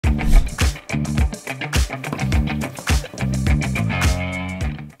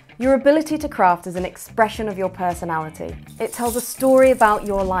Your ability to craft is an expression of your personality. It tells a story about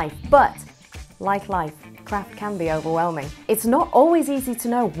your life, but like life, craft can be overwhelming. It's not always easy to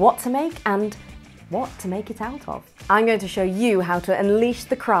know what to make and what to make it out of. I'm going to show you how to unleash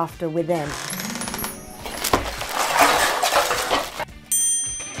the crafter within.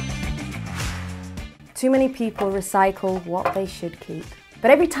 Too many people recycle what they should keep. But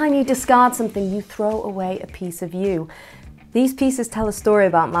every time you discard something, you throw away a piece of you. These pieces tell a story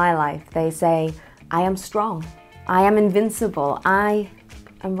about my life. They say, I am strong, I am invincible, I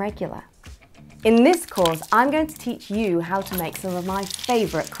am regular. In this course, I'm going to teach you how to make some of my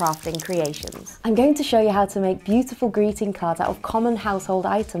favourite crafting creations. I'm going to show you how to make beautiful greeting cards out of common household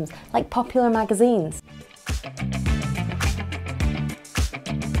items, like popular magazines.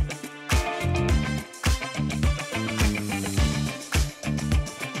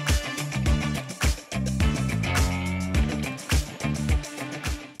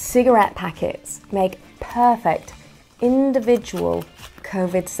 Cigarette packets make perfect, individual,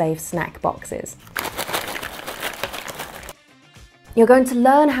 COVID-safe snack boxes. You're going to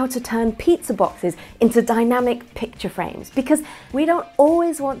learn how to turn pizza boxes into dynamic picture frames, because we don't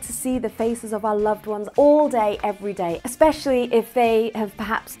always want to see the faces of our loved ones all day, every day, especially if they have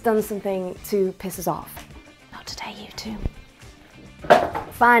perhaps done something to piss us off. Not today, you two.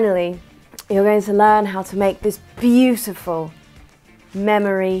 Finally, you're going to learn how to make this beautiful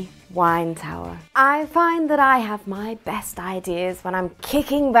memory wine tower. I find that I have my best ideas when I'm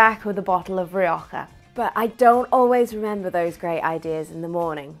kicking back with a bottle of Rioja, but I don't always remember those great ideas in the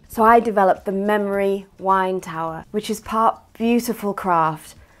morning. So I developed the memory wine tower, which is part beautiful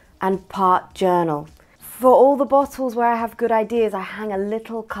craft and part journal. For all the bottles where I have good ideas, I hang a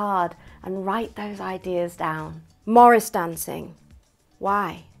little card and write those ideas down. Morris dancing.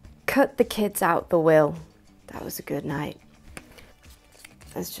 Why? Cut the kids out the will. That was a good night.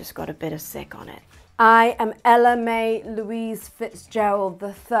 It's just got a bit of sick on it. I am Ella May Louise Fitzgerald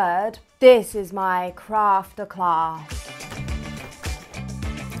III. This is my Crafterclass.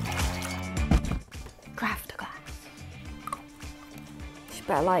 Crafterclass. You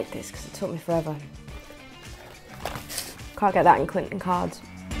better like this because it took me forever. Can't get that in Clinton cards.